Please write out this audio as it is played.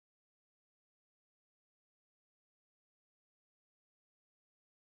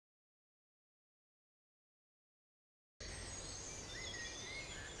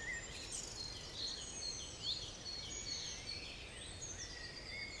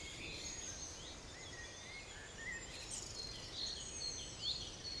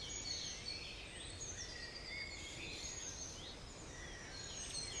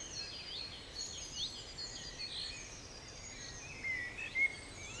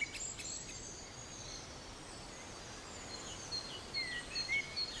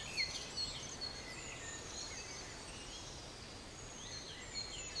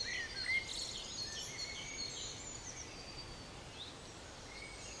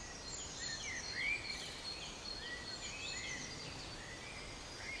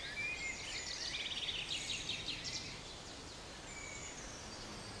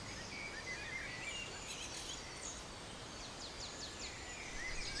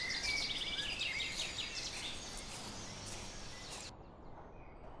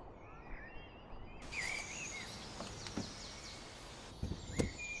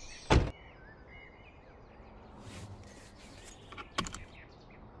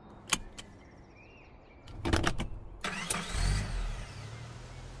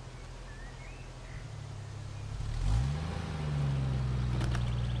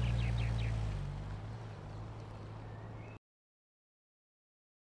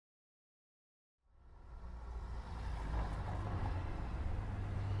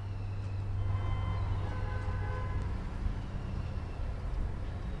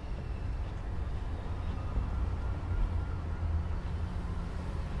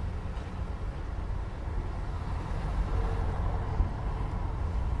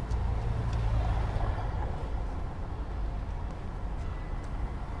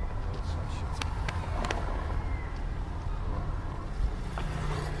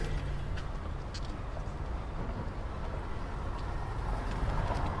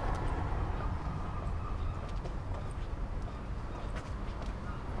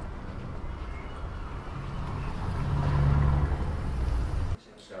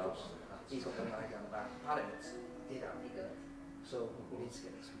So we need to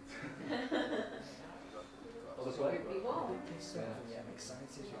get this one. Oh, that's right. Yeah, I'm excited.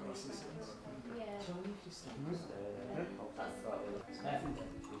 You're missing things. Yeah. Shall we just start?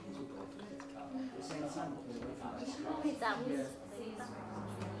 This ain't time. That was...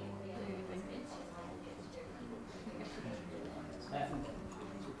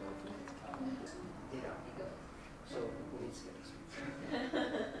 So we need to get this one.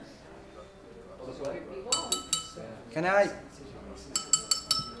 Oh, that's right. Can I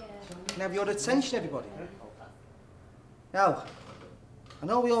have your attention, everybody? Now, I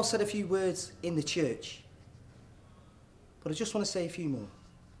know we all said a few words in the church, but I just want to say a few more.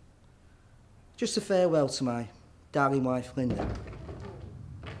 Just a farewell to my darling wife, Linda.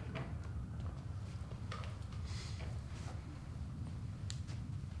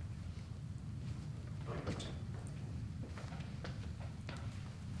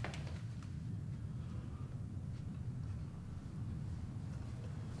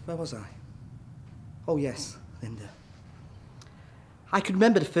 Where was I? Oh yes, Linda. I could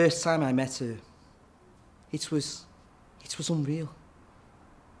remember the first time I met her. It was unreal.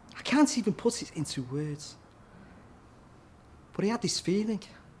 I can't even put it into words. But I had this feeling.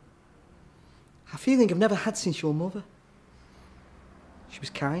 A feeling I've never had since your mother. She was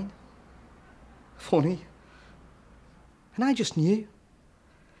kind, funny, and I just knew.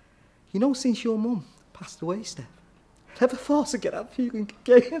 You know, since your mum passed away, Steph, I never thought I'd get that feeling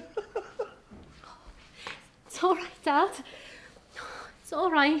again. It's all right, Dad. It's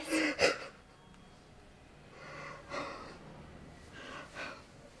all right.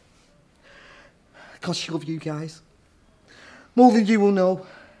 God, she loved you guys. More than you will know.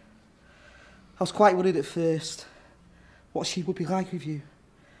 I was quite worried at first what she would be like with you.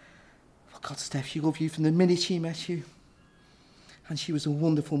 For God, Steph, she loved you from the minute she met you. And she was a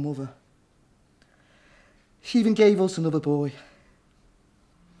wonderful mother. She even gave us another boy.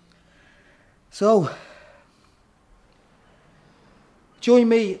 So, join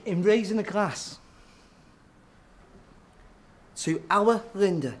me in raising a glass to our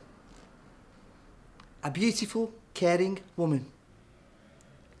Linda, a beautiful, caring woman.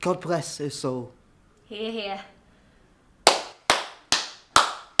 God bless her soul. Hear, hear.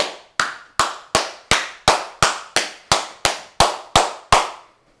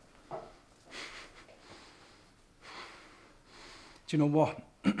 Do you know what?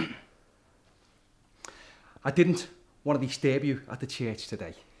 I didn't want to disturb you at the church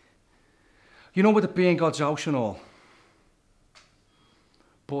today. You know, with it being God's house and all.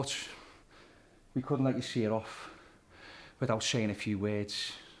 But we couldn't let you see her off without saying a few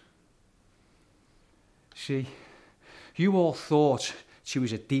words. See, you all thought she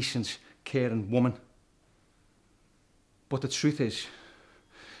was a decent, caring woman. But the truth is,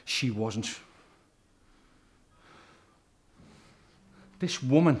 she wasn't. This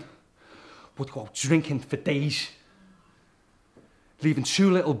woman would go out drinking for days, leaving 2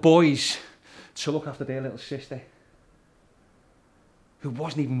 little boys to look after their little sister, who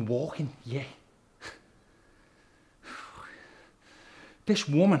wasn't even walking yet. This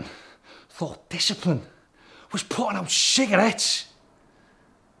woman thought discipline was putting out cigarettes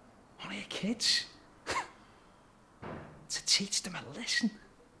on her kids to teach them a lesson.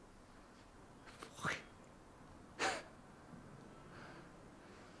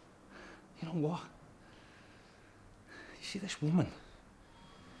 You know what? You see, this woman,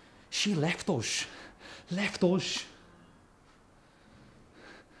 she left us.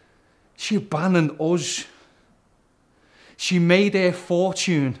 She abandoned us. She made her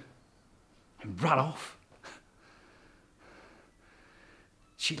fortune and ran off.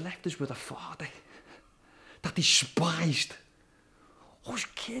 She left us with a father that despised us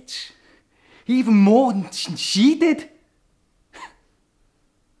kids even more than she did.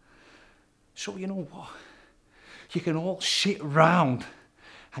 So you know what? You can all sit round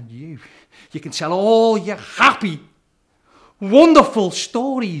and you can tell all your happy, wonderful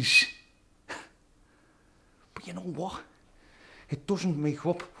stories. But you know what? It doesn't make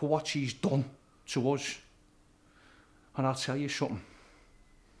up for what she's done to us. And I'll tell you something.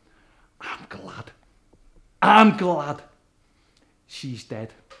 I'm glad she's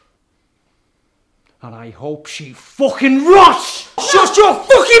dead. And I hope she fucking rots! Shut your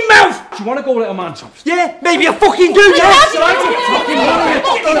fucking mouth! Do you want to go, little man? Yeah, maybe I fucking do, yeah! Fucking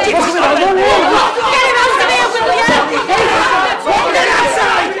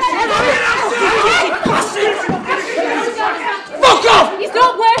fuck off! It's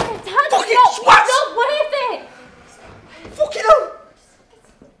not worth it, Dad. Fucking It's swats! not worth it. Fucking hell!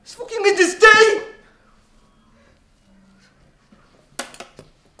 It's fucking Linda's day!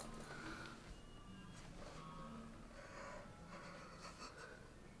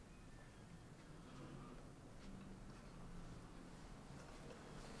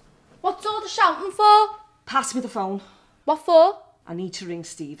 What's all the shouting for? Pass me the phone. What for? I need to ring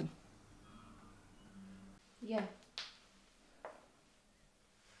Stephen. Yeah.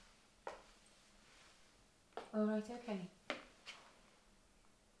 All right, okay.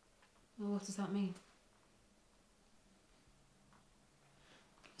 Well, what does that mean?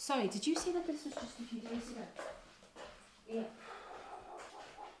 Sorry, did you say that this was just a few days ago? Yeah.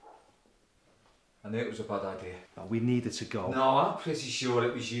 I knew it was a bad idea. Oh, we needed to go. No, I'm pretty sure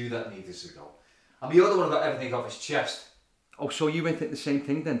it was you that needed to go. And the other one got everything off his chest. Oh, so you went think the same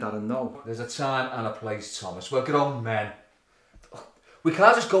thing then, Darren? No. There's a time and a place, Thomas. We're grown men. We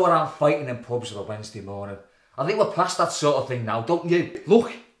can't just go around fighting in pubs on a Wednesday morning. I think we're past that sort of thing now, don't you?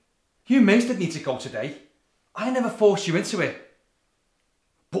 Look, you mates didn't need to go today. I never forced you into it.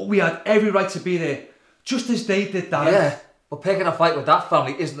 But we had every right to be there, just as they did, Darren. Yeah, but picking a fight with that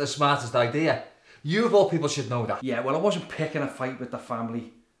family isn't the smartest idea. You of all people should know that. Yeah, well, I wasn't picking a fight with the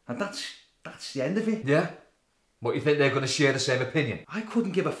family. And that's the end of it. Yeah? What, you think they're going to share the same opinion? I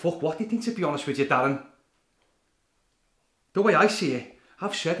couldn't give a fuck what they think, to be honest with you, Darren. The way I see it,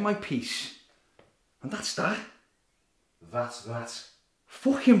 I've said my piece. And that's that. That's that.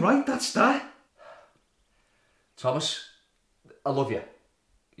 Fucking right, that's that. Thomas, I love you.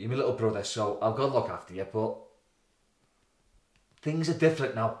 You're my little brother, so I've got to look after you, but things are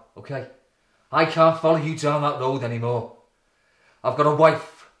different now, okay? I can't follow you down that road anymore. I've got a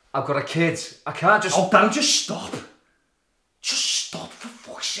wife, I've got a kid, I can't just... Oh, Darren, just stop. Just stop, for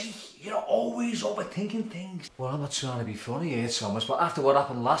fuck's sake. You're always overthinking things. Well, I'm not trying to be funny here, Thomas, but after what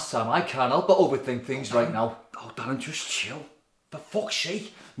happened last time, I can't help but overthink things right now. Oh, Darren, just chill. For fuck's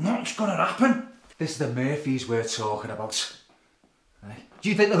sake, nothing's gonna happen. This is the Murphys we're talking about. Eh? Do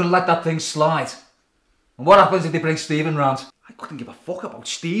you think they're going to let that thing slide? And what happens if they bring Stephen round? I couldn't give a fuck about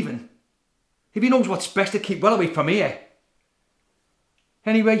Stephen. If he knows what's best to keep well away from here.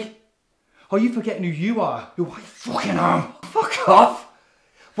 Anyway, are you forgetting who you are? Who I fucking am? Fuck off!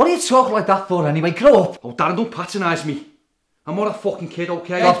 What are you talking like that for anyway? Grow up! Oh, Darren, don't patronise me. I'm not a fucking kid,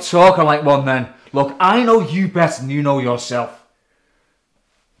 okay? Stop talking like one then. Look, I know you better than you know yourself.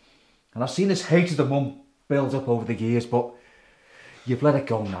 And I've seen this hatred of Mum build up over the years, but you've let it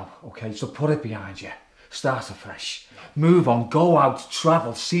go now, okay? So put it behind you. Start afresh. Move on, go out,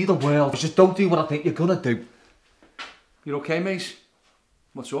 travel, see the world. Just don't do what I think you're gonna do. You okay, mate?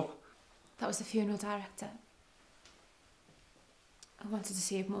 What's up? That was the funeral director. I wanted to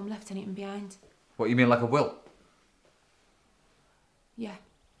see if Mum left anything behind. What, you mean like a will? Yeah.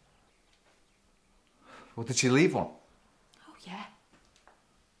 Well, did she leave one? Oh, yeah.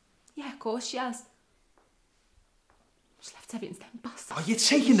 Yeah, of course she has. She's left everything to them bastards. Are you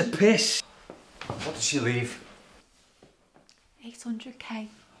taking the piss? What did she leave? 800k.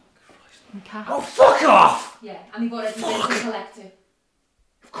 In cash. Oh, fuck off! Yeah, and they've already been collected.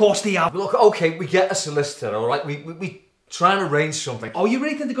 Of course they have. Look, okay, we get a solicitor, alright? We try and arrange something. Oh, you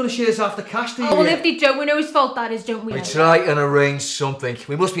really think they're going to share us after cash, do you? Oh, well, if they don't, we know whose fault that is, don't we? We try and arrange something.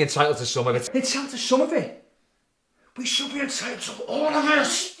 We must be entitled to some of it. Entitled to some of it? We should be entitled to all of it. I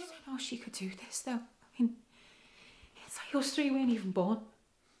don't know if she could do this, though. I mean, it's like us three weren't even born.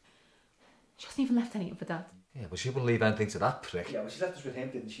 She hasn't even left anything for Dad. Yeah, but she wouldn't leave anything to that prick. Yeah, well, she left us with him,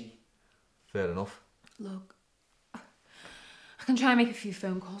 didn't she? Fair enough. Look, I can try and make a few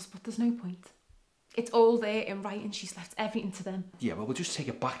phone calls, but there's no point. It's all there in writing. She's left everything to them. Yeah, well, we'll just take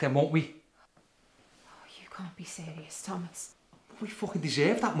it back then, won't we? Oh, you can't be serious, Thomas. We fucking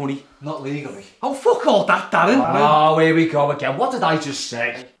deserve that money. Not legally. Oh, fuck all that, Darren. Oh, here we go again. What did I just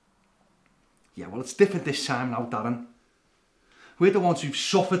say? Yeah, well, it's different this time now, Darren. We're the ones who've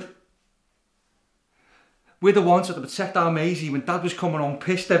suffered. We're the ones that had to protect our Maisie when Dad was coming home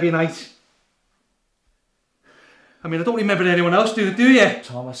pissed every night. I mean, I don't remember anyone else doing it, do you?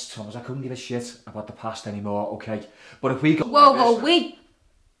 Thomas, I couldn't give a shit about the past anymore, okay? But if we go... Whoa, we!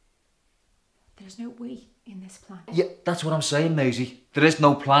 There's no we in this plan. Yeah, that's what I'm saying, Maisie. There is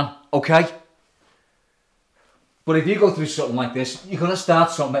no plan, okay? But if you go through something like this, you're going to start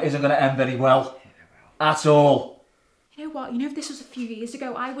something that isn't going to end very well. At all. You know what? You know, if this was a few years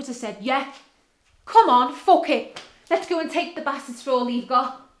ago, I would have said, yeah, come on, fuck it. Let's go and take the bastards for all you've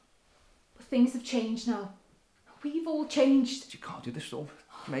got. But things have changed now. We've all changed. You can't do this though,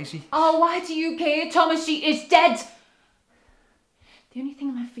 Maisie. Oh, why do you care, Thomas? She is dead. The only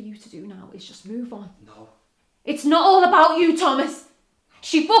thing left for you to do now is just move on. No. It's not all about you, Thomas.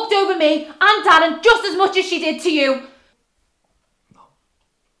 She fucked over me and Darren just as much as she did to you. No.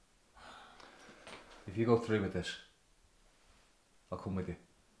 If you go through with this, I'll come with you.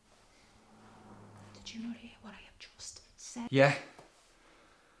 Did you not hear what I have just said? Yeah.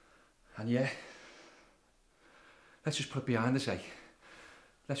 And yeah. Let's just put it behind us, eh?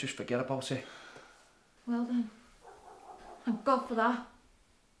 let's just forget about it. Well then, thank God for that. I'll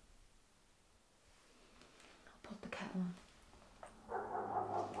put the kettle on.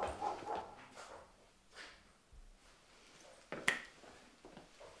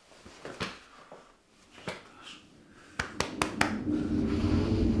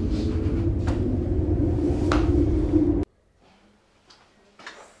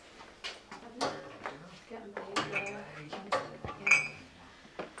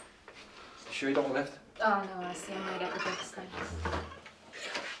 Sure you don't lift? Oh no, I see. I might get the best things.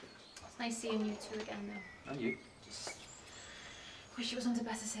 It's nice seeing you two again though. And you? Just wish it was under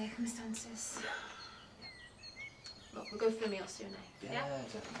better circumstances. Look, we'll go for a meal soon, eh? Yeah,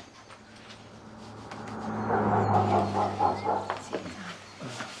 definitely. See you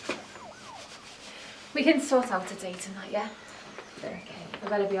time. We can sort out a date tonight, yeah? Okay, I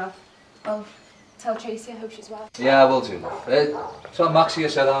better be off. Oh, tell Tracy I hope she's well. Yeah, I will do. So Maxie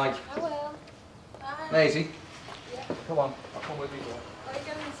said hi. I will. Bye. Maisie. Yeah. Come on, I'll come with you. Are you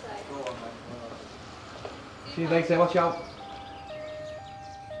going this way? Go on, mate. See you later, watch out.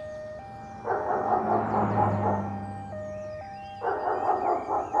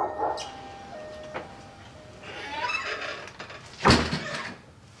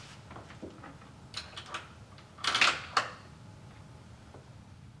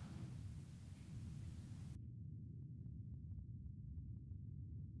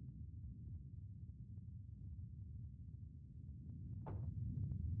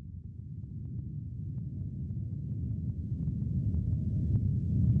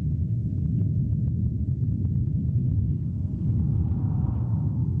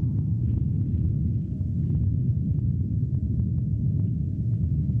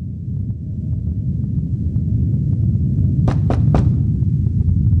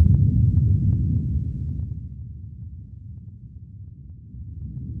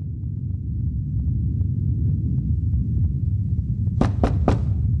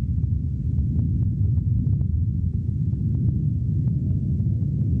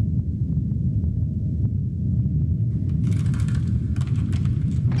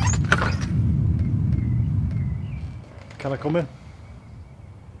 Can I come in?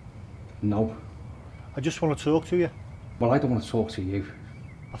 No. I just want to talk to you. Well, I don't want to talk to you.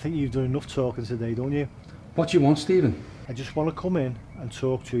 I think you've done enough talking today, don't you? What do you want, Stephen? I just want to come in and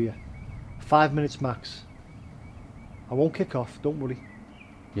talk to you. 5 minutes max. I won't kick off, don't worry.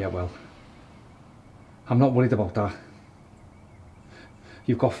 Yeah, well, I'm not worried about that.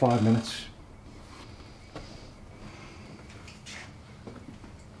 You've got 5 minutes.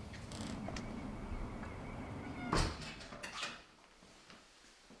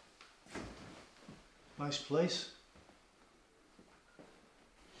 Nice place.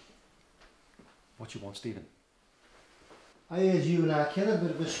 What do you want, Stephen? I heard you and our kid had a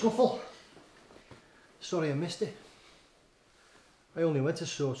bit of a scuffle. Sorry I missed it. I only went to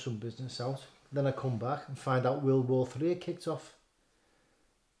sort some business out. Then I come back and find out World War III had kicked off.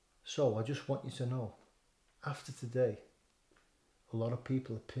 So I just want you to know, after today, a lot of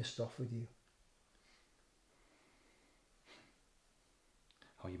people are pissed off with you.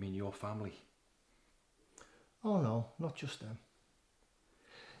 Oh, you mean your family? Oh no, not just them.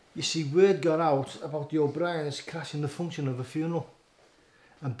 You see, word got out about the O'Briens crashing the function of a funeral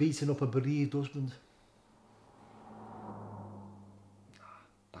and beating up a bereaved husband.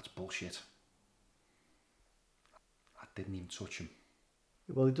 That's bullshit. I didn't even touch him.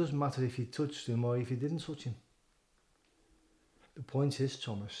 Well, it doesn't matter if you touched him or if you didn't touch him. The point is,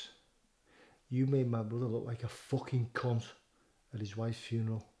 Thomas, you made my brother look like a fucking cunt at his wife's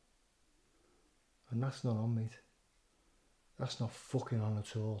funeral. And that's not on, mate. That's not fucking on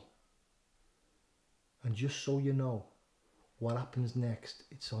at all. And just so you know, what happens next,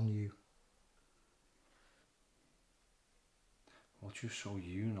 it's on you. Well, just so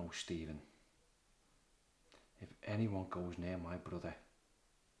you know, Stephen, if anyone goes near my brother,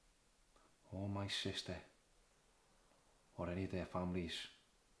 or my sister, or any of their families,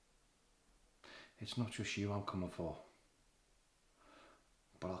 it's not just you I'm coming for,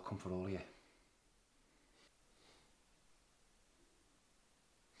 but I'll come for all of you.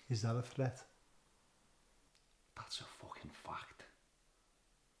 Is that a threat? That's a fucking fact.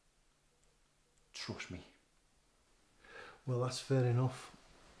 Trust me. Well, that's fair enough.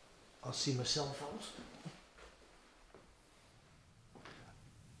 I'll see myself out.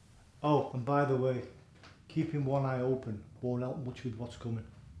 Oh, and by the way, keeping one eye open won't help much with what's coming.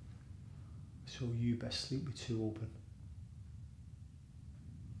 So you best sleep with two open.